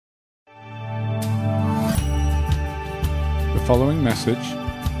following message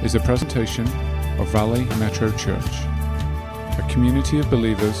is a presentation of Valley Metro Church, a community of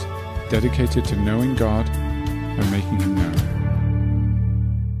believers dedicated to knowing God and making Him known.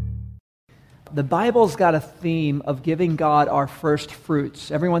 The Bible's got a theme of giving God our first fruits.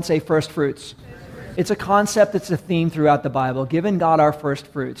 Everyone say first fruits. It's a concept that's a theme throughout the Bible, giving God our first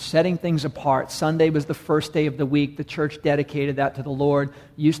fruits, setting things apart. Sunday was the first day of the week. The church dedicated that to the Lord. It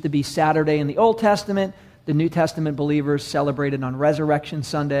used to be Saturday in the Old Testament. The New Testament believers celebrated on Resurrection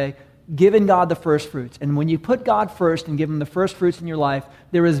Sunday, giving God the first fruits. And when you put God first and give Him the first fruits in your life,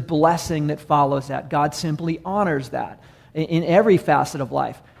 there is blessing that follows that. God simply honors that in every facet of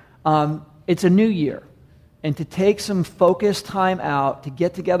life. It's a new year. And to take some focused time out to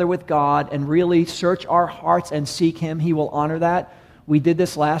get together with God and really search our hearts and seek Him, He will honor that. We did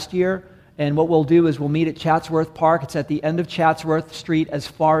this last year, and what we'll do is we'll meet at Chatsworth Park. It's at the end of Chatsworth Street as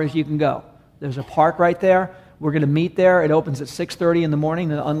far as you can go. There's a park right there. We're going to meet there. It opens at 6:30 in the morning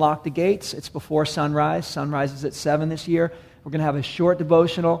to unlock the gates. It's before sunrise. Sunrise is at 7 this year. We're going to have a short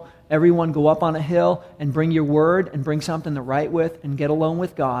devotional. Everyone go up on a hill and bring your word and bring something to write with and get alone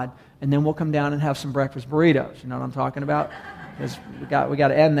with God. And then we'll come down and have some breakfast burritos. You know what I'm talking about? Because we got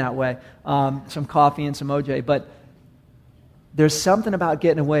to end that way. Some coffee and some OJ. But there's something about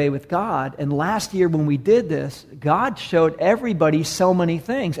getting away with God. And last year when we did this, God showed everybody so many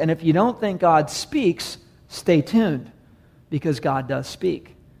things. And if you don't think God speaks, stay tuned, because God does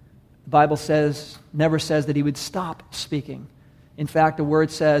speak. The Bible never says that He would stop speaking. In fact, the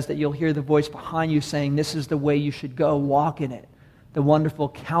Word says that you'll hear the voice behind you saying, "This is the way you should go, walk in it." The wonderful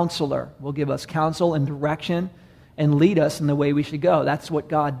Counselor will give us counsel and direction and lead us in the way we should go. That's what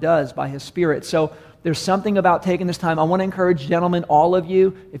God does by His Spirit. So there's something about taking this time. I want to encourage, gentlemen, all of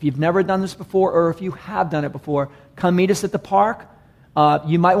you, if you've never done this before or if you have done it before, come meet us at the park.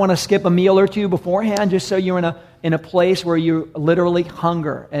 You might want to skip a meal or two beforehand just so you're in a place where you literally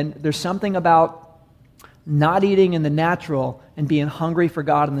hunger. And there's something about not eating in the natural and being hungry for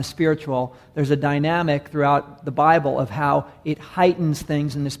God in the spiritual. There's a dynamic throughout the Bible of how it heightens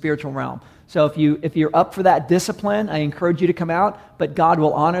things in the spiritual realm. So if you're up for that discipline, I encourage you to come out, but God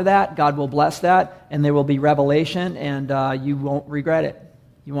will honor that, God will bless that, and there will be revelation, and you won't regret it.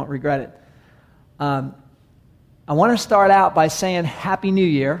 You won't regret it. I want to start out by saying Happy New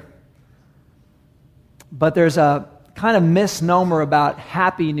Year, but there's a kind of misnomer about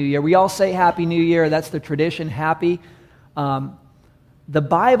Happy New Year. We all say Happy New Year, that's the tradition, happy. The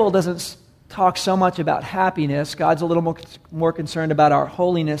Bible doesn't talk so much about happiness. God's a little more concerned about our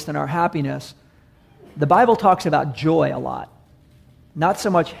holiness than our happiness. The Bible talks about joy a lot, not so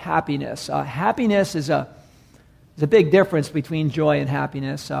much happiness. Happiness is a big difference between joy and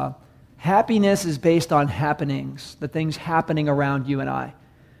happiness. Happiness is based on happenings, the things happening around you and I.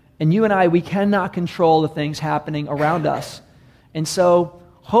 And you and I, we cannot control the things happening around us. And so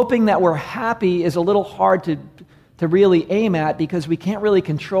hoping that we're happy is a little hard to really aim at, because we can't really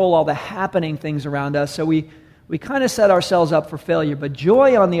control all the happening things around us. So we kind of set ourselves up for failure. But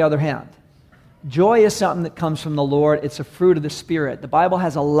joy, on the other hand, joy is something that comes from the Lord. It's a fruit of the Spirit. The Bible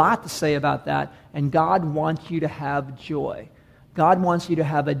has a lot to say about that, and God wants you to have joy. God wants you to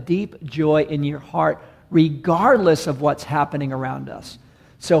have a deep joy in your heart, regardless of what's happening around us.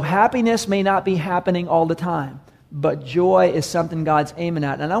 So happiness may not be happening all the time, but joy is something God's aiming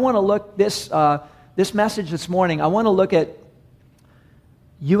at. And I want to look this message this morning, I want to look at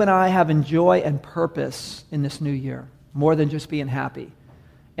you and I having joy and purpose in this new year, more than just being happy.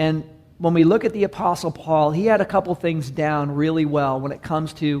 And when we look at the Apostle Paul, he had a couple things down really well when it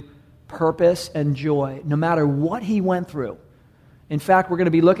comes to purpose and joy, no matter what he went through. In fact, we're going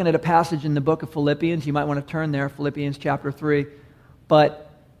to be looking at a passage in the book of Philippians. You might want to turn there, Philippians chapter 3.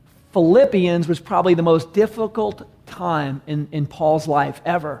 But Philippians was probably the most difficult time in Paul's life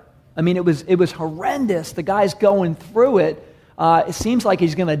ever. I mean, it was horrendous. The guy's going through it. It seems like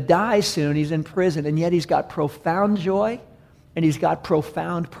he's going to die soon. He's in prison, and yet he's got profound joy, and he's got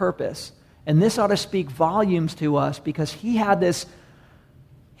profound purpose. And this ought to speak volumes to us, because he had this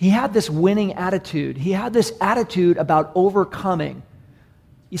winning attitude. He had this attitude about overcoming.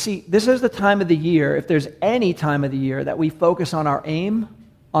 You see, this is the time of the year, if there's any time of the year, that we focus on our aim,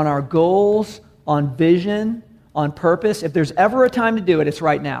 on our goals, on vision, on purpose. If there's ever a time to do it, it's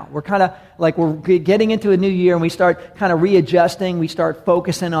right now. We're kind of like we're getting into a new year, and we start kind of readjusting. We start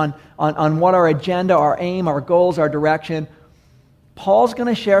focusing on what our agenda, our aim, our goals, our direction. Paul's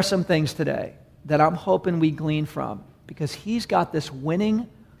going to share some things today that I'm hoping we glean from, because he's got this winning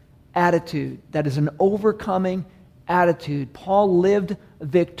attitude that is an overcoming attitude. Paul lived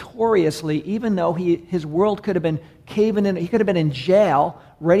victoriously, even though his world could have been caving in. He could have been in jail,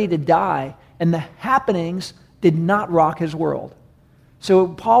 ready to die, and the happenings did not rock his world. So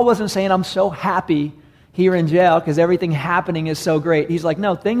Paul wasn't saying, I'm so happy here in jail because everything happening is so great. He's like,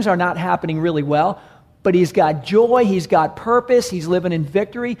 no, things are not happening really well, but he's got joy, he's got purpose, he's living in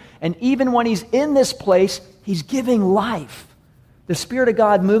victory, and even when he's in this place, he's giving life. The Spirit of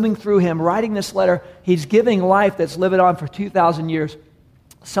God moving through him, writing this letter, he's giving life that's lived on for 2,000 years.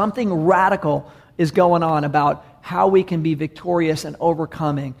 Something radical is going on about how we can be victorious and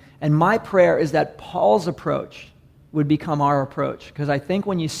overcoming. And my prayer is that Paul's approach would become our approach, because I think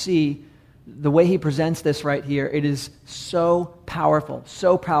when you see the way he presents this right here, it is so powerful,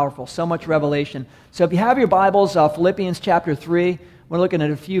 so much revelation. So if you have your Bibles, Philippians chapter 3, we're looking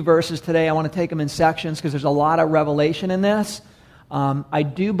at a few verses today. I want to take them in sections because there's a lot of revelation in this. I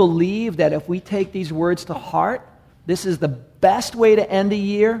do believe that if we take these words to heart, this is the best way to end a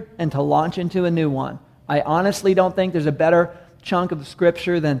year and to launch into a new one. I honestly don't think there's a better chunk of the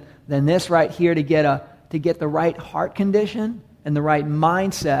Scripture than this right here to get the right heart condition and the right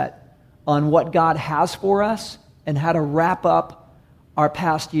mindset on what God has for us and how to wrap up our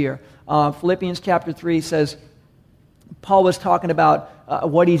past year. Philippians chapter 3 says, Paul was talking about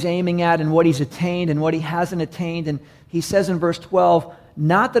what he's aiming at and what he's attained and what he hasn't attained. And he says in verse 12,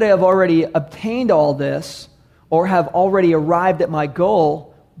 not that I have already obtained all this or have already arrived at my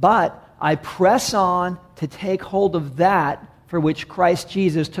goal, but I press on to take hold of that for which Christ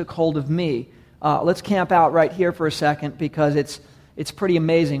Jesus took hold of me. Let's camp out right here for a second because it's pretty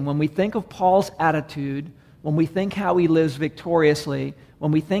amazing. When we think of Paul's attitude, when we think how he lives victoriously,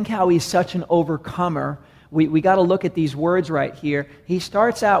 when we think how he's such an overcomer, we got to look at these words right here. He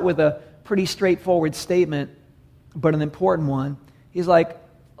starts out with a pretty straightforward statement, but an important one. He's like,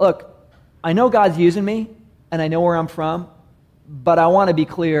 look, I know God's using me, and I know where I'm from, but I want to be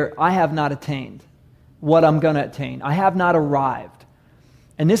clear, I have not attained what I'm going to attain. I have not arrived.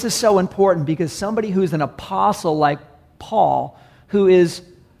 And this is so important because somebody who's an apostle like Paul, who is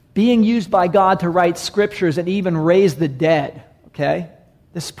being used by God to write scriptures and even raise the dead, okay?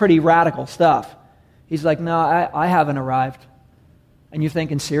 This is pretty radical stuff. He's like, no, I haven't arrived. And you're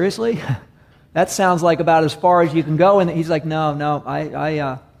thinking, seriously? That sounds like about as far as you can go. And he's like, no,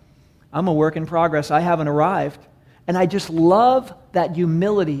 I'm a work in progress. I haven't arrived. And I just love that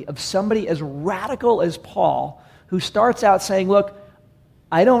humility of somebody as radical as Paul, who starts out saying, look,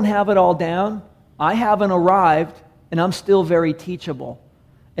 I don't have it all down. I haven't arrived, and I'm still very teachable.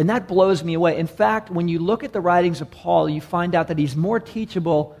 And that blows me away. In fact, when you look at the writings of Paul, you find out that he's more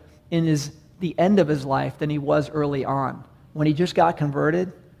teachable in the end of his life than he was early on. When he just got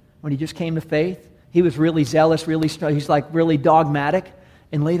converted, when he just came to faith, he was really zealous, he's like really dogmatic.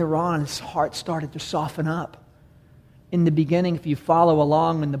 And later on, his heart started to soften up. In the beginning, if you follow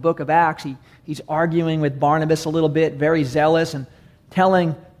along in the book of Acts, he's arguing with Barnabas a little bit, very zealous, and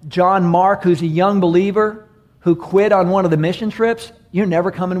telling John Mark, who's a young believer, who quit on one of the mission trips, you're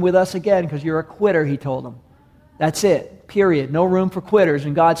never coming with us again because you're a quitter, he told him. That's it, period. No room for quitters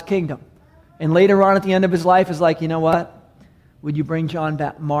in God's kingdom. And later on at the end of his life is like, you know what? Would you bring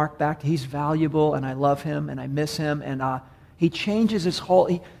Mark back? He's valuable, and I love him, and I miss him. And he changes his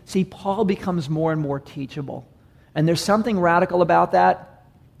whole... See, Paul becomes more and more teachable. And there's something radical about that.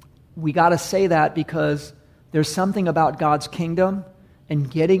 We got to say that because there's something about God's kingdom and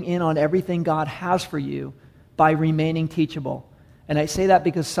getting in on everything God has for you by remaining teachable. And I say that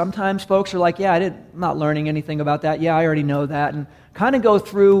because sometimes folks are like, yeah, I'm not learning anything about that. Yeah, I already know that. And kind of go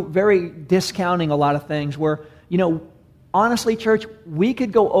through very discounting a lot of things where, honestly, church, we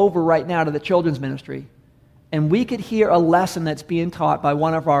could go over right now to the children's ministry and we could hear a lesson that's being taught by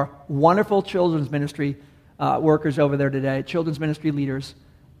one of our wonderful children's ministry workers over there today, children's ministry leaders.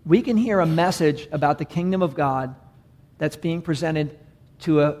 We can hear a message about the kingdom of God that's being presented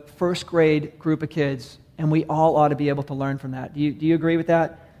to a first grade group of kids, and we all ought to be able to learn from that. Do you agree with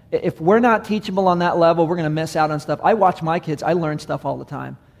that? If we're not teachable on that level, we're going to miss out on stuff. I watch my kids. I learn stuff all the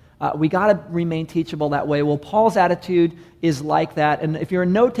time. We got to remain teachable that way. Well, Paul's attitude is like that. And if you're a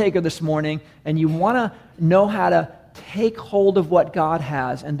note taker this morning and you want to know how to take hold of what God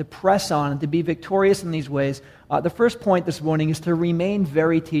has and to press on and to be victorious in these ways, the first point this morning is to remain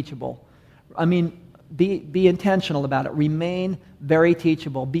very teachable. I mean, be intentional about it. Remain very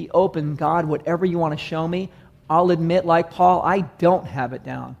teachable. Be open. God, whatever you want to show me, I'll admit, like Paul, I don't have it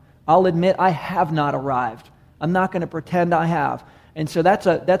down. I'll admit I have not arrived. I'm not going to pretend I have. And so that's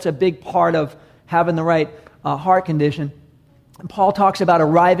a big part of having the right heart condition. And Paul talks about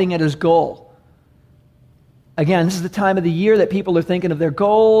arriving at his goal. Again, this is the time of the year that people are thinking of their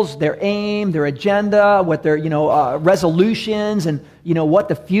goals, their aim, their agenda, what their resolutions, and what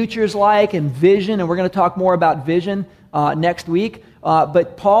the future's like, and vision. And we're going to talk more about vision next week.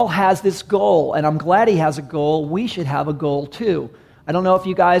 But Paul has this goal, and I'm glad he has a goal. We should have a goal too. I don't know if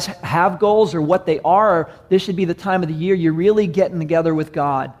you guys have goals or what they are. This should be the time of the year you're really getting together with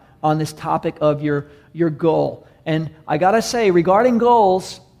God on this topic of your goal. And I got to say, regarding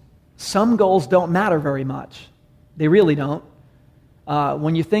goals, some goals don't matter very much. They really don't.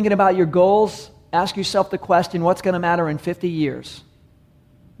 When you're thinking about your goals, ask yourself the question, what's going to matter in 50 years?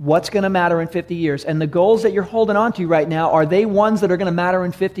 What's going to matter in 50 years? And the goals that you're holding on to right now, are they ones that are going to matter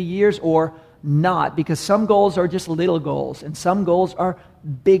in 50 years or not? Because some goals are just little goals, and some goals are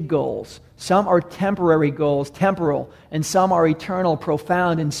big goals. Some are temporary goals, temporal, and some are eternal,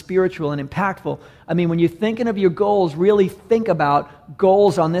 profound, and spiritual, and impactful. I mean, when you're thinking of your goals, really think about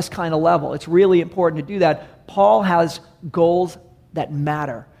goals on this kind of level. It's really important to do that. Paul has goals that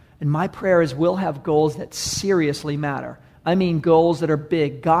matter. And my prayer is we'll have goals that seriously matter. I mean goals that are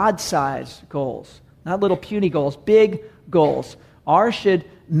big, God-sized goals, not little puny goals, big goals. Ours should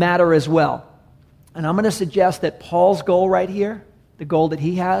matter as well. And I'm going to suggest that Paul's goal right here, the goal that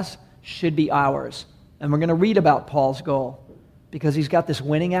he has, should be ours. And we're going to read about Paul's goal because he's got this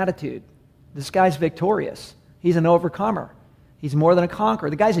winning attitude. This guy's victorious. He's an overcomer. He's more than a conqueror.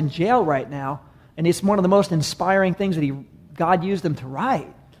 The guy's in jail right now, and it's one of the most inspiring things that God used him to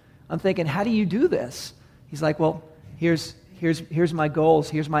write. I'm thinking, how do you do this? He's like, well, here's my goals.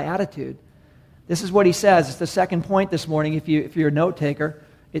 Here's my attitude. This is what he says. It's the second point this morning if you're a note taker.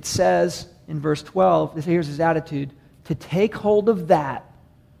 It says in verse 12, here's his attitude, to take hold of that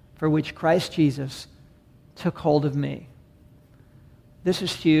for which Christ Jesus took hold of me. This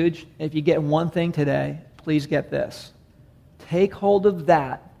is huge. If you get one thing today, please get this. Take hold of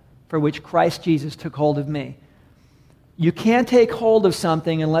that for which Christ Jesus took hold of me. You can't take hold of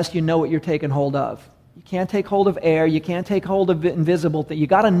something unless you know what you're taking hold of. You can't take hold of air. You can't take hold of invisible things. You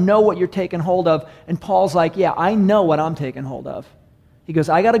got to know what you're taking hold of. And Paul's like, yeah, I know what I'm taking hold of. He goes,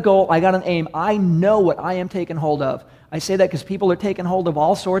 I got a goal. I got an aim. I know what I am taking hold of. I say that because people are taking hold of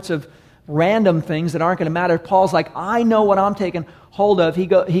all sorts of random things that aren't going to matter. Paul's like, I know what I'm taking hold of.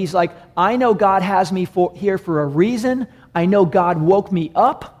 He's like, I know God has me here for a reason. I know God woke me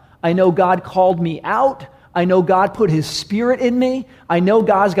up. I know God called me out. I know God put His Spirit in me. I know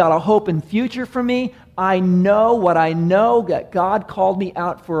God's got a hope and future for me. I know what I know, that God called me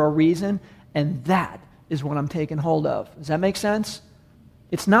out for a reason, and that is what I'm taking hold of. Does that make sense?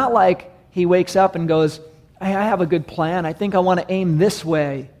 It's not like he wakes up and goes, hey, I have a good plan. I think I want to aim this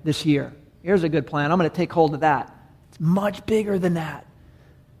way this year. Here's a good plan. I'm going to take hold of that. It's much bigger than that.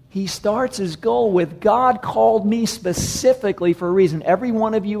 He starts his goal with, God called me specifically for a reason. Every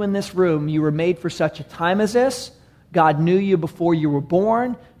one of you in this room, you were made for such a time as this. God knew you before you were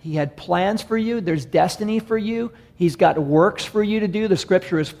born. He had plans for you. There's destiny for you. He's got works for you to do. The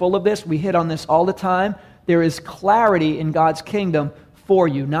Scripture is full of this. We hit on this all the time. There is clarity in God's kingdom for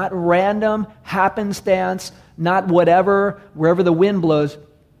you. Not random, happenstance, not whatever, wherever the wind blows.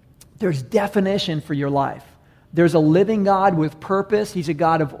 There's definition for your life. There's a living God with purpose. He's a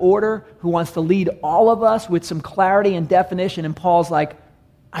God of order who wants to lead all of us with some clarity and definition. And Paul's like,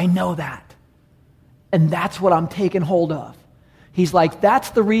 I know that. And that's what I'm taking hold of. He's like,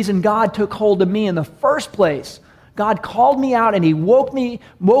 that's the reason God took hold of me in the first place. God called me out and He woke me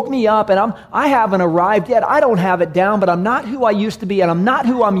up, and I haven't arrived yet. I don't have it down, but I'm not who I used to be, and I'm not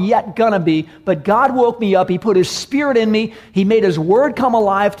who I'm yet gonna be. But God woke me up. He put His Spirit in me. He made His Word come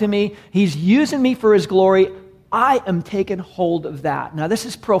alive to me. He's using me for His glory. I am taking hold of that. Now, this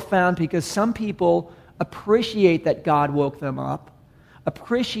is profound because some people appreciate that God woke them up,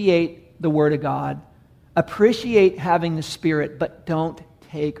 appreciate the Word of God, appreciate having the Spirit, but don't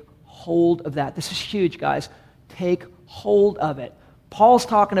take hold of that. This is huge, guys. Take hold of it. Paul's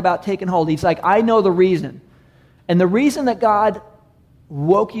talking about taking hold. He's like, I know the reason. And the reason that God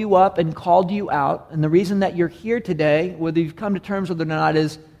woke you up and called you out, and the reason that you're here today, whether you've come to terms with it or not,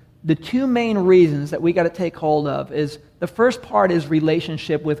 is the two main reasons that we got to take hold of is, the first part is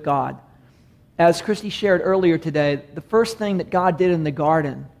relationship with God. As Christy shared earlier today, the first thing that God did in the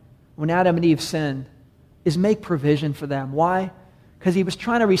garden when Adam and Eve sinned is make provision for them. Why? Because He was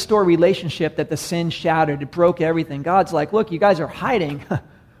trying to restore relationship that the sin shattered. It broke everything. God's like, look, you guys are hiding.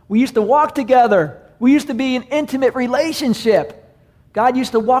 We used to walk together. We used to be in intimate relationship. God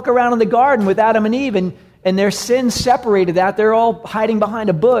used to walk around in the garden with Adam and Eve, and their sin separated that. They're all hiding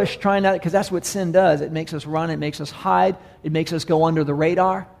behind a bush trying to, because that's what sin does. It makes us run. It makes us hide. It makes us go under the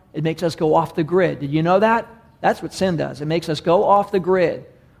radar. It makes us go off the grid. Did you know that? That's what sin does. It makes us go off the grid.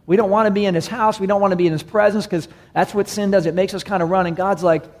 We don't want to be in His house. We don't want to be in His presence because that's what sin does. It makes us kind of run. And God's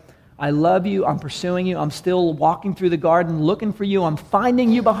like, I love you. I'm pursuing you. I'm still walking through the garden looking for you. I'm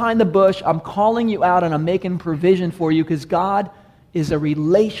finding you behind the bush. I'm calling you out, and I'm making provision for you because God is a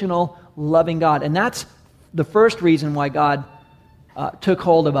relational, loving God. And that's the first reason why God took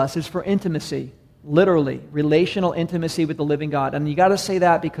hold of us, is for intimacy, literally, relational intimacy with the living God. And you got to say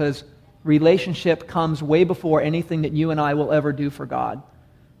that because relationship comes way before anything that you and I will ever do for God.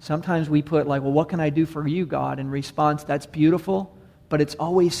 Sometimes we put like, well, what can I do for you, God? In response, that's beautiful, but it's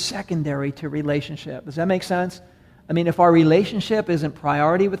always secondary to relationship. Does that make sense? I mean, if our relationship isn't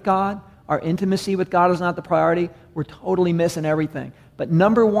priority with God, our intimacy with God is not the priority, we're totally missing everything. But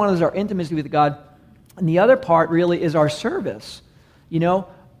number one is our intimacy with God, and the other part really is our service. You know,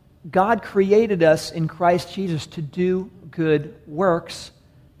 God created us in Christ Jesus to do good works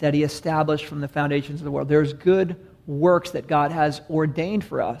that He established from the foundations of the world. There's good works that God has ordained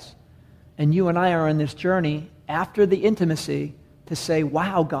for us. And you and I are on this journey after the intimacy to say,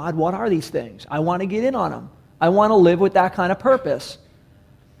 wow, God, what are these things? I want to get in on them. I want to live with that kind of purpose.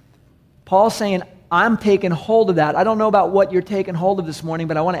 Paul's saying, I'm taking hold of that. I don't know about what you're taking hold of this morning,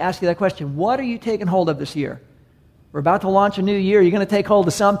 but I want to ask you that question. What are you taking hold of this year? We're about to launch a new year. You're going to take hold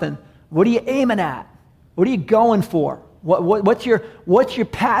of something. What are you aiming at? What are you going for? What's your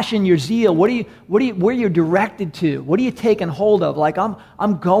passion, your zeal? Where you're directed to? What are you taking hold of? Like,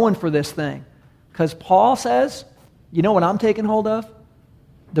 I'm going for this thing. Because Paul says, you know what I'm taking hold of?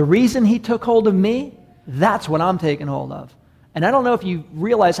 The reason he took hold of me, that's what I'm taking hold of. And I don't know if you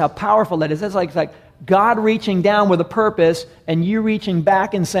realize how powerful that is. That's like God reaching down with a purpose and you reaching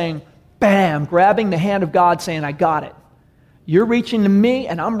back and saying, bam, grabbing the hand of God saying, I got it. You're reaching to me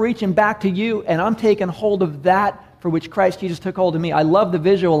and I'm reaching back to you and I'm taking hold of that for which Christ Jesus took hold of me. I love the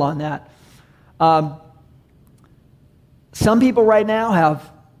visual on that. Some people right now have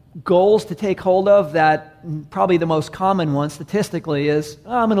goals to take hold of that probably the most common one statistically is,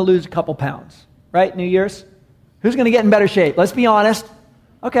 I'm going to lose a couple pounds, right? New Year's. Who's going to get in better shape? Let's be honest.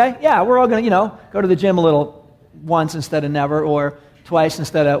 Okay, yeah, we're all going to, go to the gym a little once instead of never, or twice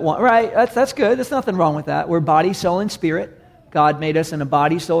instead of one. Right, that's good. There's nothing wrong with that. We're body, soul, and spirit. God made us in a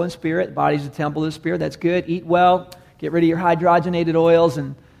body, soul, and spirit. The body's the temple of the Spirit. That's good. Eat well. Get rid of your hydrogenated oils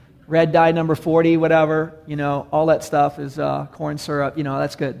and red dye number 40, whatever. All that stuff is corn syrup.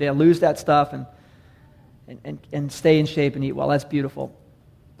 That's good. Yeah, lose that stuff and stay in shape and eat well. That's beautiful.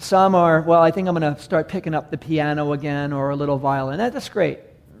 Some are, well, I think I'm going to start picking up the piano again or a little violin. That's great.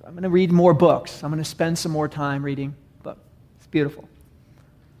 I'm going to read more books. I'm going to spend some more time reading books. It's beautiful.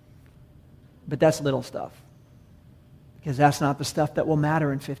 But that's little stuff. Because that's not the stuff that will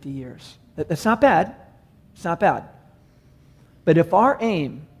matter in 50 years. That's not bad. It's not bad. But if our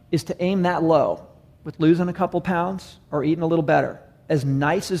aim is to aim that low with losing a couple pounds or eating a little better, as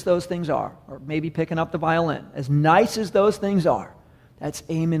nice as those things are, or maybe picking up the violin, as nice as those things are, that's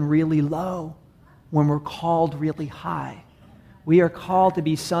aiming really low when we're called really high. We are called to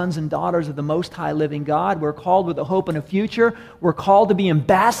be sons and daughters of the Most High living God. We're called with a hope and a future. We're called to be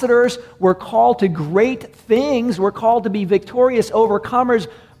ambassadors. We're called to great things. We're called to be victorious overcomers.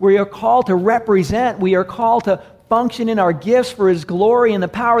 We are called to represent. We are called to function in our gifts for His glory and the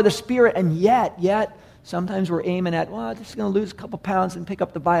power of the Spirit. And yet, sometimes we're aiming at, I'm just going to lose a couple pounds and pick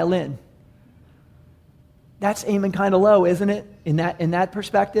up the violin. That's aiming kind of low, isn't it? In that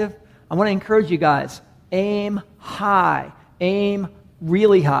perspective, I want to encourage you guys, aim high. Aim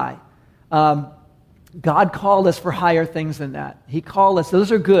really high. God called us for higher things than that. He called us.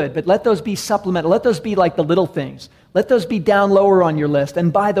 Those are good, but let those be supplemental. Let those be like the little things. Let those be down lower on your list.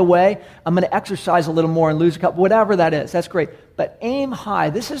 And by the way, I'm going to exercise a little more and lose a couple, whatever that is. That's great. But aim high.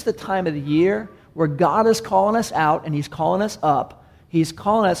 This is the time of the year where God is calling us out and He's calling us up. He's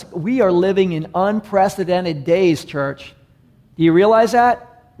calling us. We are living in unprecedented days, church. Do you realize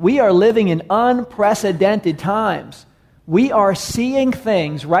that? We are living in unprecedented times. We are seeing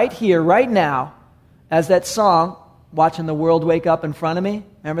things right here, right now, as that song, Watching the World Wake Up in Front of Me.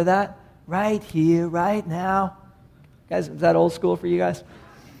 Remember that? Right here, right now. Guys, is that old school for you guys?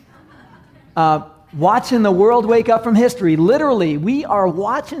 Watching the world wake up from history. Literally, we are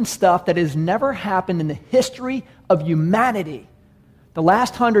watching stuff that has never happened in the history of humanity. The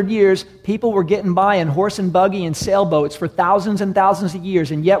last 100 years, people were getting by in horse and buggy and sailboats for thousands and thousands of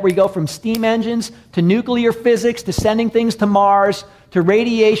years, and yet we go from steam engines to nuclear physics to sending things to Mars to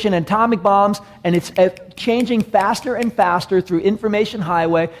radiation and atomic bombs, and it's changing faster and faster through information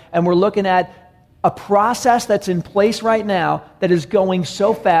highway, and we're looking at a process that's in place right now that is going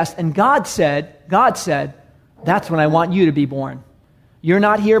so fast, and God said, that's when I want you to be born. You're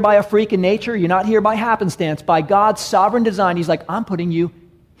not here by a freak in nature. You're not here by happenstance. By God's sovereign design, He's like, I'm putting you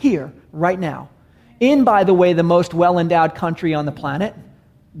here, right now. In, by the way, the most well-endowed country on the planet.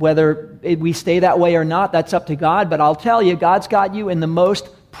 Whether we stay that way or not, that's up to God. But I'll tell you, God's got you in the most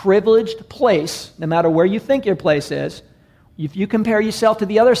privileged place, no matter where you think your place is. If you compare yourself to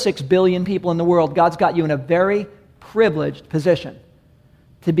the other 6 billion people in the world, God's got you in a very privileged position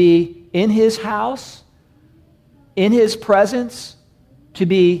to be in His house, in His presence, to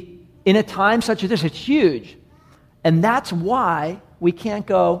be in a time such as this. It's huge. And that's why we can't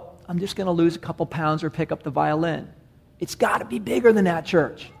go, I'm just going to lose a couple pounds or pick up the violin. It's got to be bigger than that,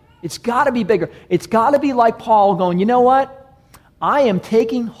 church. It's got to be bigger. It's got to be like Paul going, you know what? I am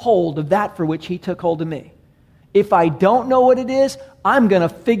taking hold of that for which he took hold of me. If I don't know what it is, I'm going to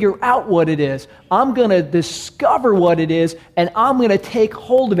figure out what it is. I'm going to discover what it is, and I'm going to take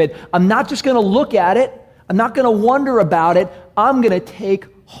hold of it. I'm not just going to look at it. I'm not going to wonder about it. I'm going to take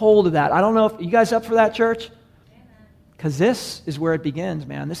hold of that. I don't know if you guys up for that, church? Because this is where it begins,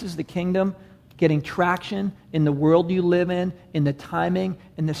 man. This is the kingdom getting traction in the world you live in the timing,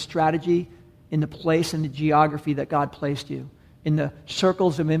 in the strategy, in the place and the geography that God placed you, in the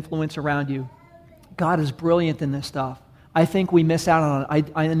circles of influence around you. God is brilliant in this stuff. I think we miss out on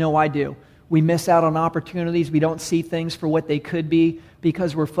it. I know I do. We miss out on opportunities. We don't see things for what they could be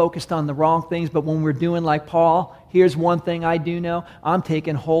because we're focused on the wrong things. But when we're doing like Paul, here's one thing I do know. I'm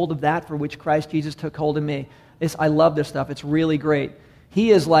taking hold of that for which Christ Jesus took hold of me. I love this stuff. It's really great.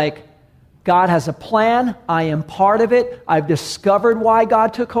 He is like, God has a plan. I am part of it. I've discovered why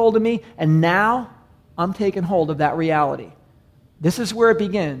God took hold of me. And now I'm taking hold of that reality. This is where it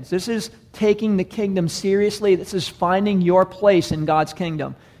begins. This is taking the kingdom seriously. This is finding your place in God's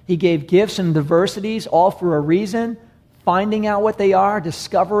kingdom. He gave gifts and diversities all for a reason. Finding out what they are,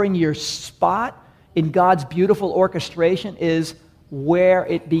 discovering your spot in God's beautiful orchestration is where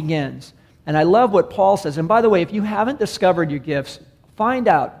it begins. And I love what Paul says. And by the way, if you haven't discovered your gifts, find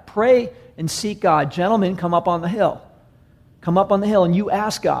out. Pray and seek God. Gentlemen, come up on the hill. Come up on the hill and you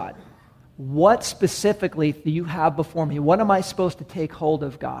ask God, what specifically do you have before me? What am I supposed to take hold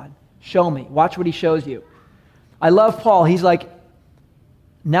of, God? Show me. Watch what he shows you. I love Paul. He's like,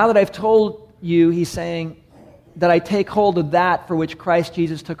 now that I've told you, he's saying that I take hold of that for which Christ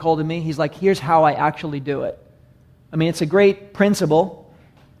Jesus took hold of me. He's like, here's how I actually do it. I mean, it's a great principle.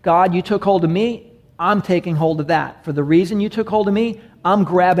 God, you took hold of me. I'm taking hold of that. For the reason you took hold of me, I'm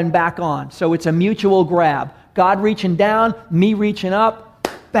grabbing back on. So it's a mutual grab. God reaching down, me reaching up.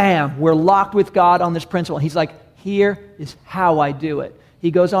 Bam, we're locked with God on this principle. He's like, here is how I do it.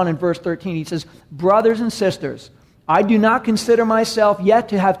 He goes on in verse 13. He says, brothers and sisters, I do not consider myself yet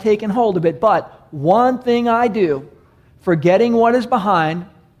to have taken hold of it, but one thing I do, forgetting what is behind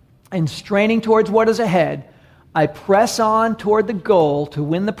and straining towards what is ahead, I press on toward the goal to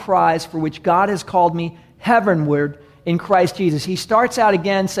win the prize for which God has called me heavenward in Christ Jesus. He starts out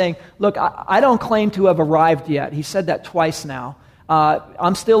again saying, look, I don't claim to have arrived yet. He said that twice now.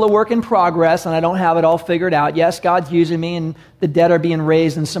 I'm still a work in progress, and I don't have it all figured out. Yes, God's using me, and the dead are being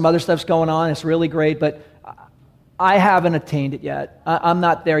raised, and some other stuff's going on. It's really great, but I haven't attained it yet. I'm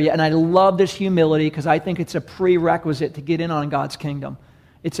not there yet. And I love this humility because I think it's a prerequisite to get in on God's kingdom.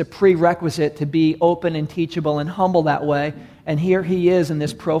 It's a prerequisite to be open and teachable and humble that way. And here he is in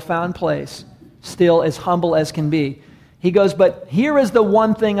this profound place, still as humble as can be. He goes, but here is the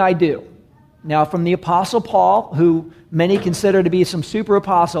one thing I do. Now, from the Apostle Paul, who many consider to be some super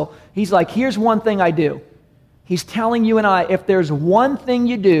apostle, he's like, here's one thing I do. He's telling you and I, if there's one thing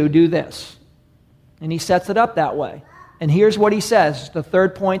you do, do this. And he sets it up that way. And here's what he says, the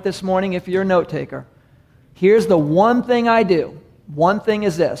third point this morning, if you're a note taker. Here's the one thing I do. One thing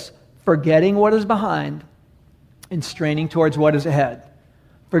is this, forgetting what is behind and straining towards what is ahead.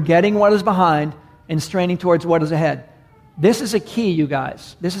 Forgetting what is behind and straining towards what is ahead. This is a key, you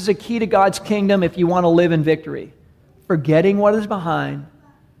guys. This is a key to God's kingdom if you want to live in victory. Forgetting what is behind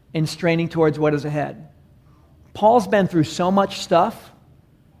and straining towards what is ahead. Paul's been through so much stuff.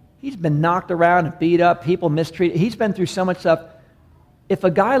 He's been knocked around and beat up, people mistreated. He's been through so much stuff. If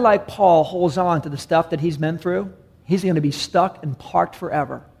a guy like Paul holds on to the stuff that he's been through, he's going to be stuck and parked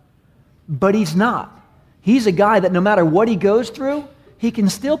forever. But he's not. He's a guy that no matter what he goes through, he can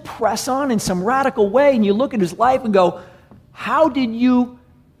still press on in some radical way. And you look at his life and go, how did you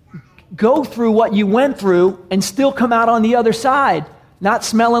go through what you went through and still come out on the other side, not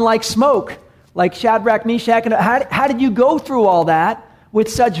smelling like smoke, like Shadrach, Meshach, and how did you go through all that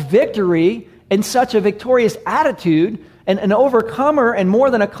with such victory and such a victorious attitude and an overcomer and more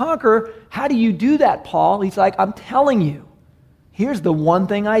than a conqueror? How do you do that, Paul? He's like, I'm telling you, here's the one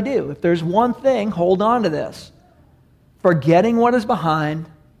thing I do. If there's one thing, hold on to this. Forgetting what is behind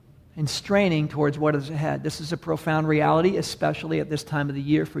and straining towards what is ahead. This is a profound reality, especially at this time of the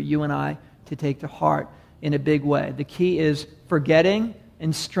year for you and I to take to heart in a big way. The key is forgetting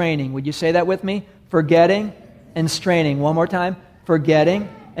and straining. Would you say that with me? Forgetting and straining. One more time.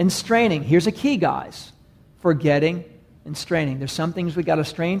 Forgetting and straining. Here's a key, guys. Forgetting and straining. There's some things we got to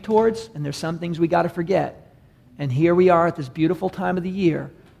strain towards, and there's some things we got to forget. And here we are at this beautiful time of the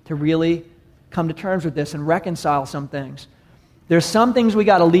year to really come to terms with this and reconcile some things. There's some things we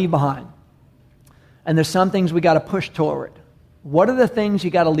got to leave behind, and there's some things we got to push toward. What are the things you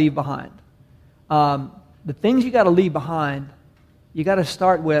got to leave behind? The things you got to leave behind, you got to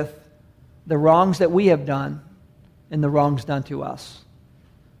start with the wrongs that we have done and the wrongs done to us.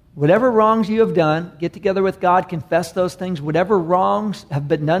 Whatever wrongs you have done, get together with God, confess those things. Whatever wrongs have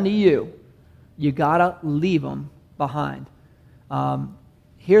been done to you, you got to leave them behind.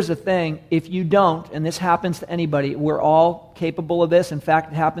 Here's the thing, if you don't, and this happens to anybody, we're all capable of this, in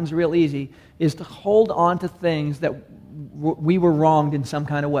fact, it happens real easy, is to hold on to things that we were wronged in some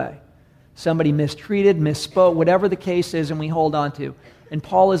kind of way. Somebody mistreated, misspoke, whatever the case is, and we hold on to. And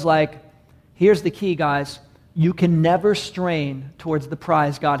Paul is like, here's the key, guys. You can never strain towards the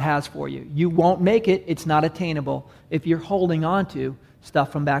prize God has for you. You won't make it. It's not attainable if you're holding on to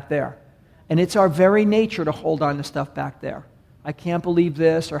stuff from back there. And it's our very nature to hold on to stuff back there. I can't believe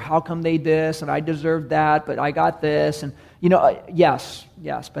this, or how come they this, and I deserved that, but I got this. And, yes,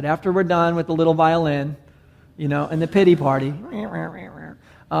 but after we're done with the little violin, and the pity party,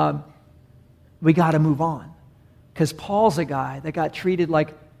 we got to move on. Because Paul's a guy that got treated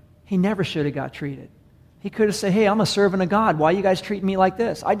like he never should have got treated. He could have said, hey, I'm a servant of God. Why are you guys treating me like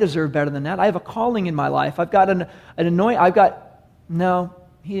this? I deserve better than that. I have a calling in my life. I've got an anointing. No,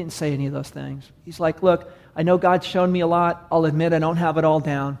 he didn't say any of those things. He's like, look, I know God's shown me a lot. I'll admit I don't have it all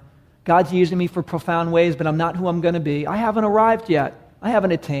down. God's using me for profound ways, but I'm not who I'm going to be. I haven't arrived yet. I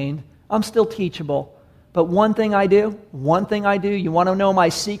haven't attained. I'm still teachable. But one thing I do, you want to know my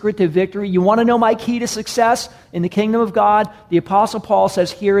secret to victory? You want to know my key to success in the kingdom of God? The Apostle Paul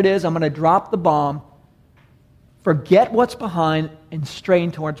says, here it is. I'm going to drop the bomb. Forget what's behind and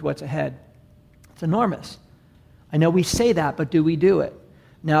strain towards what's ahead. It's enormous. I know we say that, but do we do it?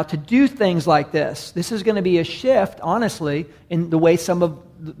 Now, to do things like this is going to be a shift, honestly, in the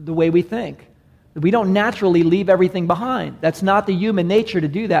way we think. We don't naturally leave everything behind. That's not the human nature to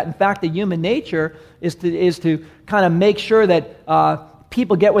do that. In fact, the human nature is to kind of make sure that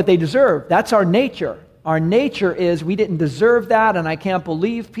people get what they deserve. That's our nature. Our nature is we didn't deserve that, and I can't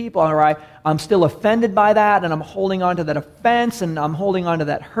believe people, or I'm still offended by that, and I'm holding on to that offense, and I'm holding on to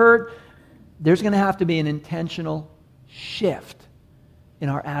that hurt. There's going to have to be an intentional shift in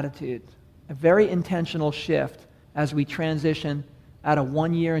our attitude, a very intentional shift as we transition out of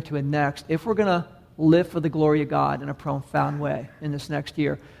one year into a next, if we're going to live for the glory of God in a profound way in this next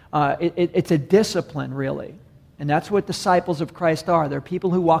year. It's a discipline, really, and that's what disciples of Christ are. They're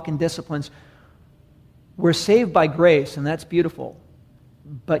people who walk in disciplines. We're saved by grace, and that's beautiful.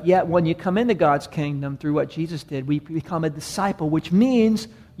 But yet, when you come into God's kingdom through what Jesus did, we become a disciple, which means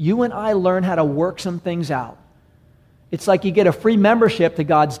you and I learn how to work some things out. It's like you get a free membership to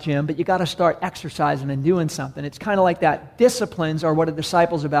God's gym, but you got to start exercising and doing something. It's kind of like that. Disciplines are what a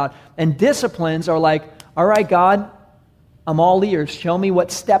disciple's about. And disciplines are like, all right, God, I'm all ears. Show me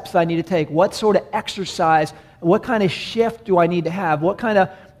what steps I need to take. What sort of exercise, what kind of shift do I need to have? What kind of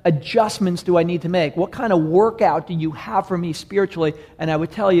adjustments do I need to make? What kind of workout do you have for me spiritually? And I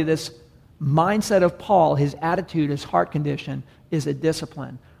would tell you this mindset of Paul, his attitude, his heart condition, is a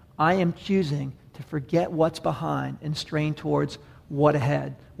discipline. I am choosing to forget what's behind and strain towards what's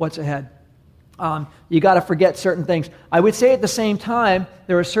ahead. You got to forget certain things. I would say at the same time,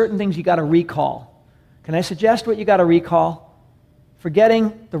 there are certain things you got to recall. Can I suggest what you got to recall?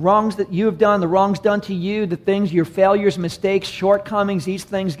 Forgetting the wrongs that you have done, the wrongs done to you, the things, your failures, mistakes, shortcomings, these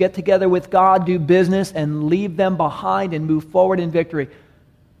things, get together with God, do business, and leave them behind and move forward in victory.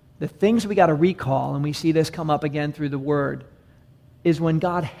 The things we got to recall, and we see this come up again through the Word, is when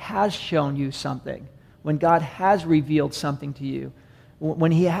God has shown you something, when God has revealed something to you,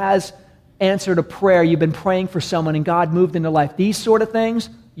 when He has answered a prayer, you've been praying for someone and God moved into life. These sort of things,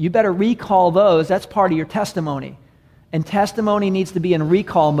 you better recall those. That's part of your testimony. And testimony needs to be in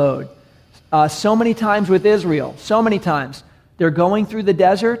recall mode. So many times with Israel, so many times, they're going through the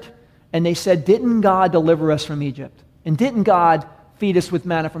desert and they said, didn't God deliver us from Egypt? And didn't God feed us with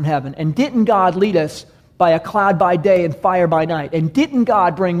manna from heaven? And didn't God lead us by a cloud by day and fire by night? And didn't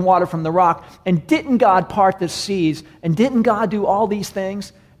God bring water from the rock? And didn't God part the seas? And didn't God do all these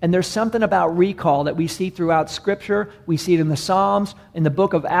things? And there's something about recall that we see throughout Scripture. We see it in the Psalms. In the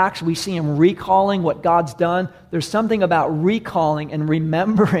book of Acts, we see Him recalling what God's done. There's something about recalling and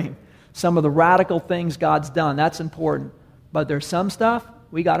remembering some of the radical things God's done. That's important. But there's some stuff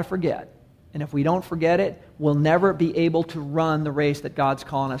we got to forget. And if we don't forget it, we'll never be able to run the race that God's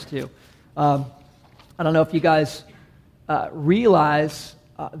calling us to. I don't know if you guys realize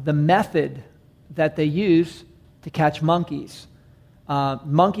the method that they use to catch monkeys.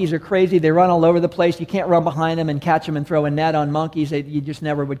 Monkeys are crazy. They run all over the place. You can't run behind them and catch them and throw a net on monkeys. You just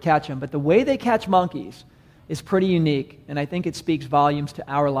never would catch them. But the way they catch monkeys is pretty unique, and I think it speaks volumes to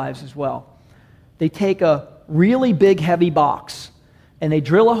our lives as well. They take a really big, heavy box, and they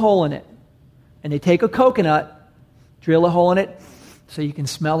drill a hole in it. And they take a coconut, drill a hole in it so you can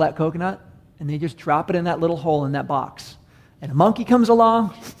smell that coconut, and they just drop it in that little hole in that box. And a monkey comes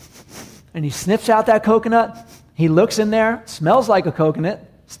along, and he sniffs out that coconut. He looks in there, smells like a coconut,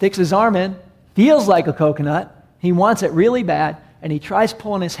 sticks his arm in, feels like a coconut. He wants it really bad, and he tries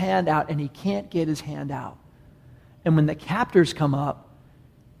pulling his hand out, and he can't get his hand out. And when the captors come up,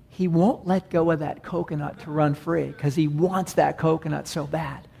 he won't let go of that coconut to run free because he wants that coconut so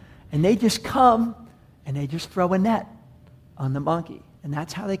bad. And they just come, and they just throw a net on the monkey. And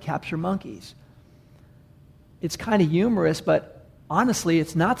that's how they capture monkeys. It's kind of humorous, but honestly,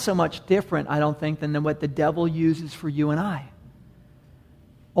 it's not so much different, I don't think, than what the devil uses for you and I.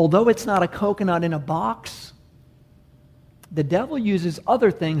 Although it's not a coconut in a box, the devil uses other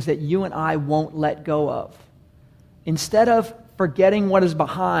things that you and I won't let go of. Instead of forgetting what is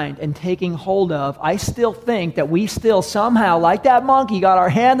behind and taking hold of, I still think that we still somehow, like that monkey, got our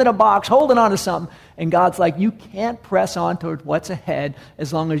hand in a box holding on to something, and God's like, you can't press on toward what's ahead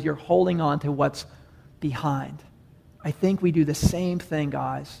as long as you're holding on to what's behind. I think we do the same thing,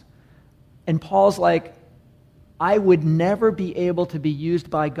 guys. And Paul's like, I would never be able to be used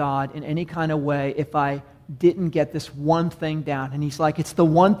by God in any kind of way if I didn't get this one thing down. And he's like, it's the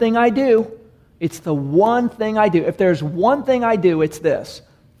one thing I do. It's the one thing I do. If there's one thing I do, it's this: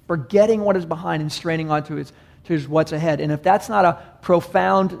 forgetting what is behind and straining on to what's ahead. And if that's not a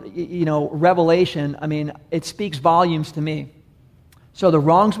profound, revelation, I mean, it speaks volumes to me. So the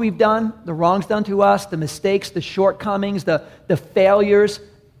wrongs we've done, the wrongs done to us, the mistakes, the shortcomings, the failures,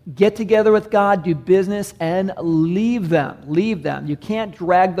 get together with God, do business, and leave them. Leave them. You can't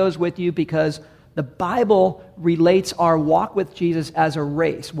drag those with you because the Bible relates our walk with Jesus as a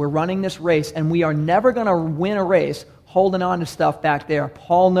race. We're running this race, and we are never going to win a race holding on to stuff back there.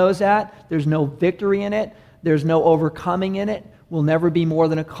 Paul knows that. There's no victory in it. There's no overcoming in it. We'll never be more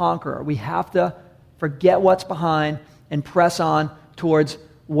than a conqueror. We have to forget what's behind and press on towards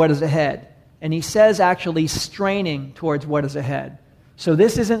what is ahead. And he says actually straining towards what is ahead. So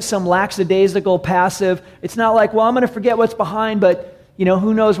this isn't some lackadaisical passive. It's not like, well, I'm going to forget what's behind, but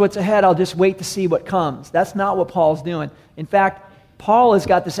who knows what's ahead? I'll just wait to see what comes. That's not what Paul's doing. In fact, Paul has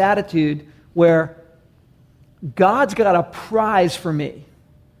got this attitude where God's got a prize for me.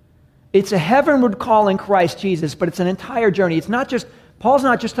 It's a heavenward call in Christ Jesus, but it's an entire journey. Paul's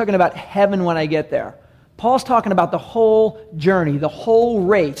not just talking about heaven when I get there. Paul's talking about the whole journey, the whole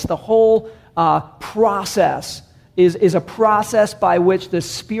race, the whole process is a process by which the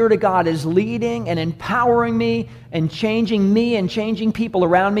Spirit of God is leading and empowering me and changing people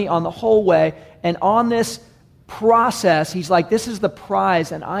around me on the whole way. And on this process, he's like, this is the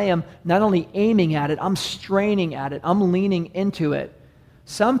prize, and I am not only aiming at it, I'm straining at it, I'm leaning into it.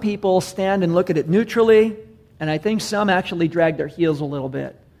 Some people stand and look at it neutrally, and I think some actually drag their heels a little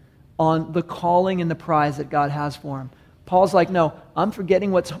bit on the calling and the prize that God has for him. Paul's like, no, I'm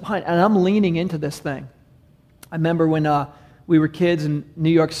forgetting what's behind, and I'm leaning into this thing. I remember when we were kids in New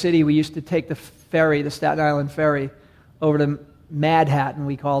York City, we used to take the ferry, the Staten Island ferry, over to Manhattan,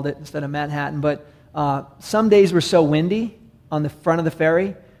 we called it, instead of Manhattan. But some days were so windy on the front of the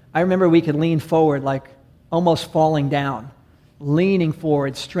ferry, I remember we could lean forward, like almost falling down, leaning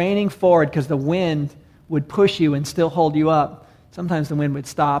forward, straining forward, because the wind would push you and still hold you up. Sometimes the wind would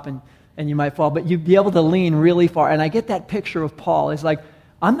stop and you might fall, but you'd be able to lean really far. And I get that picture of Paul. It's like,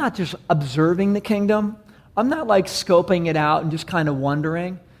 I'm not just observing the kingdom. I'm not like scoping it out and just kind of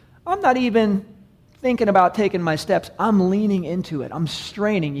wondering. I'm not even thinking about taking my steps. I'm leaning into it. I'm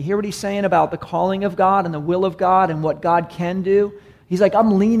straining. You hear what he's saying about the calling of God and the will of God and what God can do? He's like,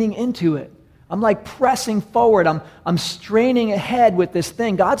 I'm leaning into it. I'm like pressing forward. I'm straining ahead with this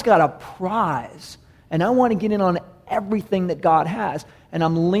thing. God's got a prize, and I want to get in on everything that God has. And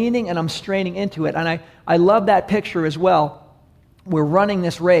I'm leaning and I'm straining into it. And I love that picture as well. We're running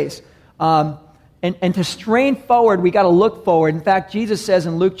this race. And to strain forward, we got to look forward. In fact, Jesus says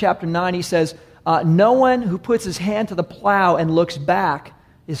in Luke chapter 9, he says, no one who puts his hand to the plow and looks back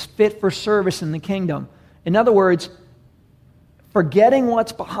is fit for service in the kingdom. In other words, forgetting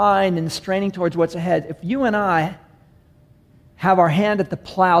what's behind and straining towards what's ahead. If you and I have our hand at the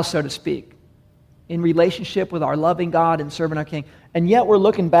plow, so to speak, in relationship with our loving God and serving our King, and yet we're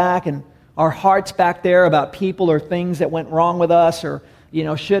looking back and our heart's back there about people or things that went wrong with us or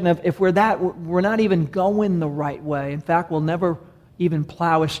shouldn't have. If we're not even going the right way. In fact, we'll never even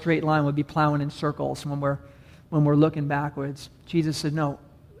plow a straight line. We'll be plowing in circles when we're when we're looking backwards. Jesus said, no,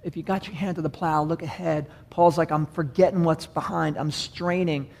 if you got your hand to the plow, look ahead. Paul's like, I'm forgetting what's behind. I'm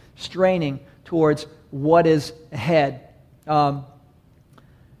straining towards what is ahead. Our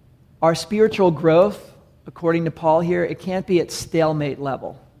spiritual growth, according to Paul here, it can't be at stalemate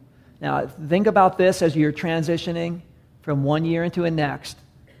level. Now, think about this as you're transitioning from one year into a next.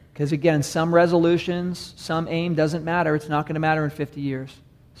 Because again, some resolutions, some aim doesn't matter. It's not going to matter in 50 years.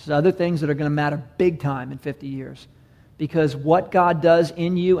 There's other things that are going to matter big time in 50 years. Because what God does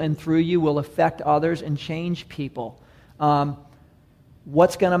in you and through you will affect others and change people.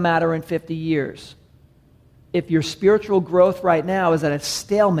 What's going to matter in 50 years? If your spiritual growth right now is at a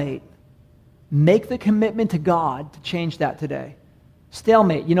stalemate, make the commitment to God to change that today.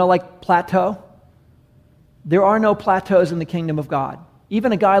 Stalemate, like plateau? There are no plateaus in the kingdom of God.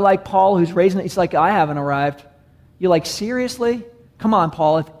 Even a guy like Paul who's raising it, he's like, I haven't arrived. You're like, seriously? Come on,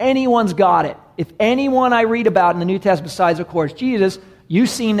 Paul, if anyone's got it, if anyone I read about in the New Testament besides, of course, Jesus, you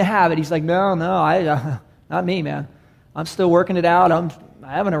seem to have it. He's like, no, not me, man. I'm still working it out.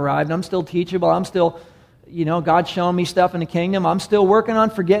 I haven't arrived. I'm still teachable. I'm still, God's showing me stuff in the kingdom. I'm still working on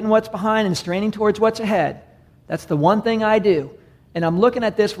forgetting what's behind and straining towards what's ahead. That's the one thing I do. And I'm looking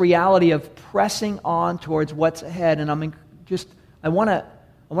at this reality of pressing on towards what's ahead. And I want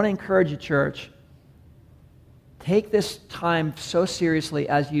to encourage you, church. Take this time so seriously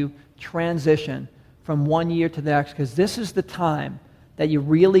as you transition from one year to the next, because this is the time that you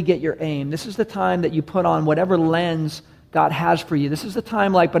really get your aim. This is the time that you put on whatever lens God has for you. This is the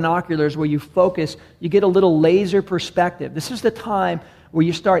time like binoculars where you focus, you get a little laser perspective. This is the time where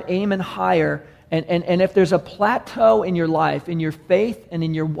you start aiming higher. And if there's a plateau in your life, in your faith and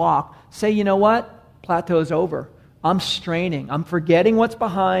in your walk, say, you know what? Plateau's over. I'm straining. I'm forgetting what's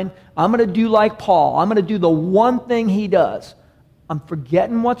behind. I'm going to do like Paul. I'm going to do the one thing he does. I'm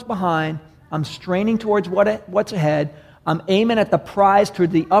forgetting what's behind. I'm straining towards what's ahead. I'm aiming at the prize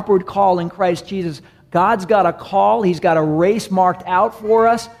toward the upward call in Christ Jesus. God's got a call. He's got a race marked out for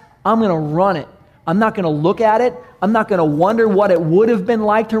us. I'm going to run it. I'm not going to look at it. I'm not going to wonder what it would have been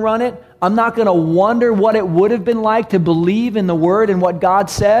like to run it. I'm not going to wonder what it would have been like to believe in the Word and what God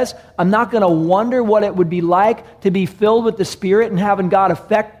says. I'm not going to wonder what it would be like to be filled with the Spirit and having God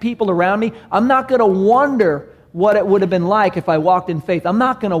affect people around me. I'm not going to wonder what it would have been like if I walked in faith. I'm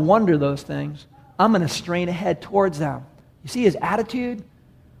not going to wonder those things. I'm going to strain ahead towards them. You see his attitude?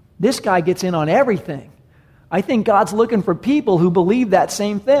 This guy gets in on everything. I think God's looking for people who believe that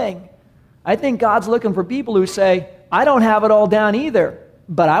same thing. I think God's looking for people who say, I don't have it all down either,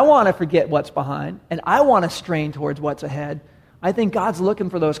 but I want to forget what's behind, and I want to strain towards what's ahead. I think God's looking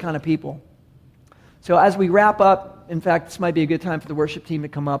for those kind of people. So as we wrap up, in fact, this might be a good time for the worship team to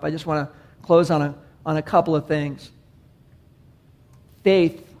come up. I just want to close on a couple of things.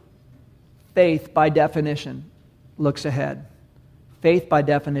 Faith by definition looks ahead. Faith by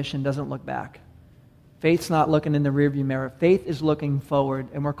definition doesn't look back. Faith's not looking in the rearview mirror. Faith is looking forward,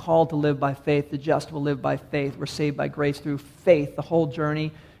 and we're called to live by faith. The just will live by faith. We're saved by grace through faith. The whole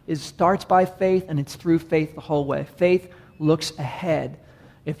journey starts by faith, and it's through faith the whole way. Faith looks ahead.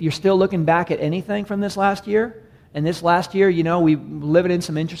 If you're still looking back at anything from this last year, and this last year, we're living in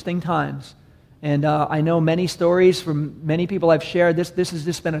some interesting times. And I know many stories from many people I've shared. This has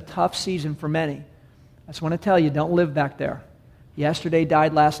just been a tough season for many. I just want to tell you, don't live back there. Yesterday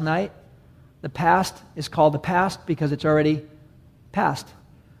died last night. The past is called the past because it's already past.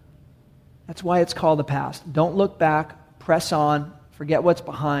 That's why it's called the past. Don't look back, press on, forget what's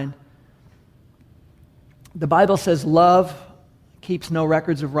behind. The Bible says love keeps no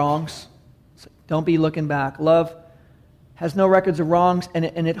records of wrongs. So don't be looking back. Love has no records of wrongs, and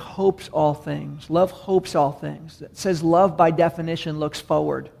it hopes all things. Love hopes all things. It says love by definition looks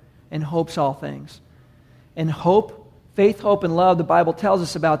forward and hopes all things. And hope, faith, hope, and love, the Bible tells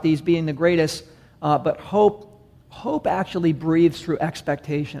us about these being the greatest, but hope actually breathes through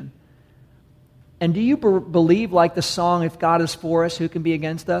expectation. And do you believe, like the song, if God is for us, who can be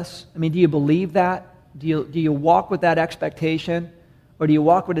against us? I mean, do you believe that? Do you walk with that expectation, or do you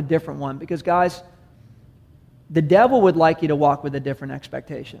walk with a different one? Because, guys, the devil would like you to walk with a different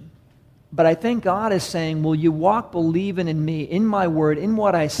expectation. But I think God is saying, will you walk believing in me, in my word, in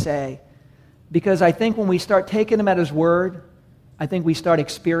what I say? Because I think when we start taking him at his word, I think we start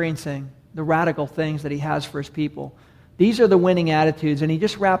experiencing the radical things that he has for his people. These are the winning attitudes. And he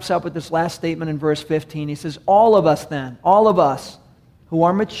just wraps up with this last statement in verse 15. He says, all of us then, all of us who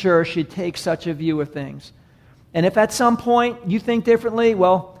are mature should take such a view of things. And if at some point you think differently,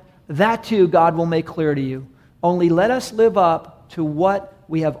 well, that too God will make clear to you. Only let us live up to what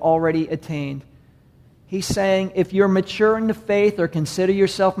we have already attained. He's saying, if you're mature in the faith or consider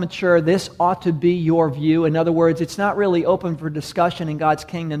yourself mature, this ought to be your view. In other words, it's not really open for discussion in God's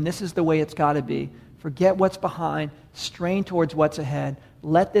kingdom. This is the way it's got to be. Forget what's behind. Strain towards what's ahead.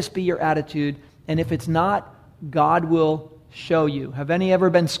 Let this be your attitude. And if it's not, God will show you. Have any ever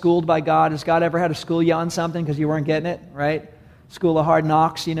been schooled by God? Has God ever had to school you on something because you weren't getting it, right? School of hard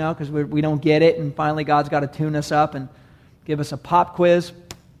knocks, because we don't get it. And finally, God's got to tune us up and give us a pop quiz.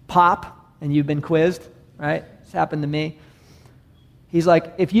 Pop, and you've been quizzed. Right? It's happened to me. He's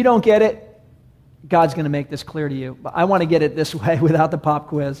like, if you don't get it, God's going to make this clear to you. But I want to get it this way without the pop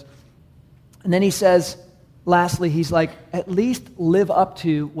quiz. And then he says, lastly, he's like, at least live up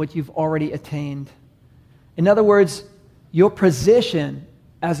to what you've already attained. In other words, your position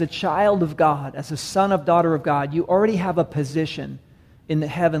as a child of God, as a son or daughter of God, you already have a position in the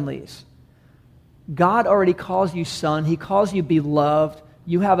heavenlies. God already calls you son. He calls you beloved.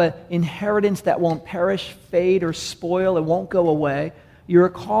 You have an inheritance that won't perish, fade, or spoil. It won't go away. You're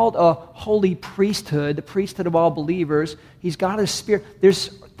called a holy priesthood, the priesthood of all believers. He's got a spirit. There's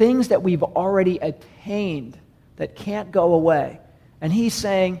things that we've already attained that can't go away. And he's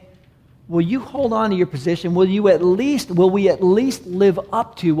saying, will you hold on to your position? Will we at least live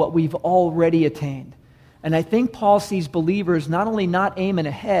up to what we've already attained? And I think Paul sees believers not only not aiming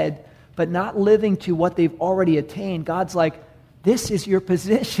ahead, but not living to what they've already attained. God's like, this is your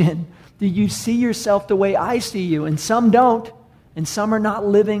position. Do you see yourself the way I see you? And some don't, and some are not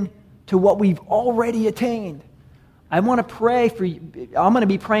living to what we've already attained. I want to pray for you. I'm going to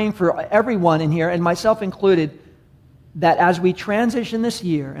be praying for everyone in here, and myself included, that as we transition this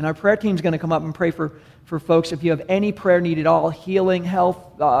year, and our prayer team's going to come up and pray for folks, if you have any prayer need at all, healing, health,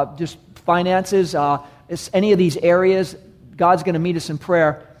 just finances, any of these areas, God's going to meet us in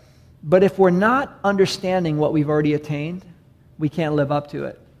prayer. But if we're not understanding what we've already attained, we can't live up to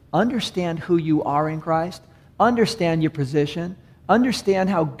it. Understand who you are in Christ. Understand your position.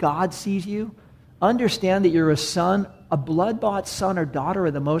 Understand how God sees you. Understand that you're a son, a blood-bought son or daughter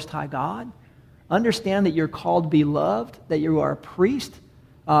of the Most High God. Understand that you're called beloved, that you are a priest,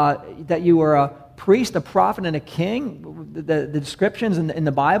 a prophet, and a king. The descriptions in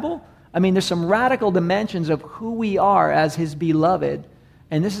the Bible. I mean, there's some radical dimensions of who we are as His beloved.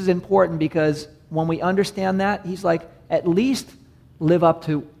 And this is important because when we understand that, He's like, at least live up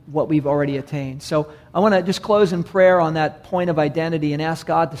to what we've already attained. So I want to just close in prayer on that point of identity and ask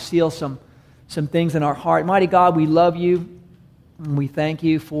God to seal some things in our heart. Mighty God, we love you, and we thank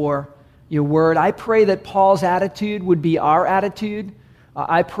you for your word. I pray that Paul's attitude would be our attitude.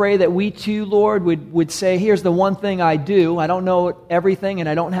 I pray that we too, Lord, would say, here's the one thing I do. I don't know everything, and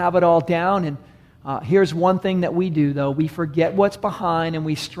I don't have it all down, and here's one thing that we do, though. We forget what's behind, and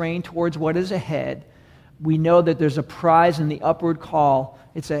we strain towards what is ahead. We know that there's a prize in the upward call.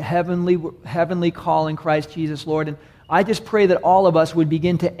 It's a heavenly call in Christ Jesus, Lord. And I just pray that all of us would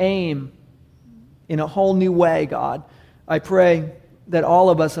begin to aim in a whole new way, God. I pray that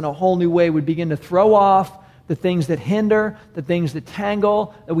all of us in a whole new way would begin to throw off the things that hinder, the things that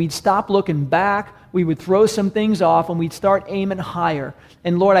tangle, that we'd stop looking back, we would throw some things off, and we'd start aiming higher.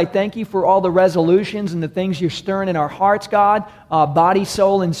 And Lord, I thank you for all the resolutions and the things you're stirring in our hearts, God, body,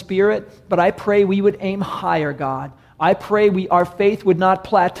 soul, and spirit. But I pray we would aim higher, God. I pray our faith would not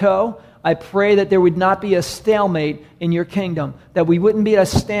plateau. I pray that there would not be a stalemate in your kingdom, that we wouldn't be at a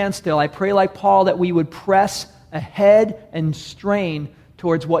standstill. I pray like Paul that we would press ahead and strain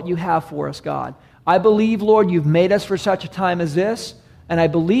towards what you have for us, God. I believe, Lord, you've made us for such a time as this. And I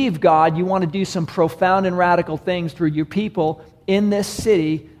believe, God, you want to do some profound and radical things through your people in this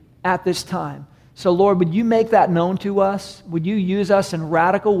city at this time. So, Lord, would you make that known to us? Would you use us in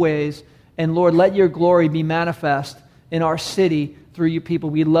radical ways? And, Lord, let your glory be manifest in our city through you people.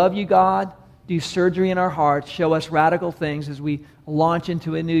 We love you, God. Do surgery in our hearts. Show us radical things as we launch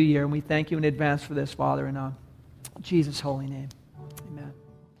into a new year. And we thank you in advance for this, Father, in Jesus' holy name. Amen.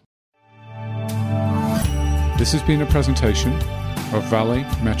 This has been a presentation of Valley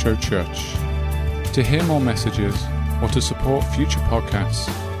Metro Church. To hear more messages or to support future podcasts,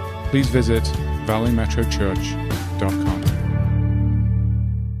 please visit valleymetrochurch.com.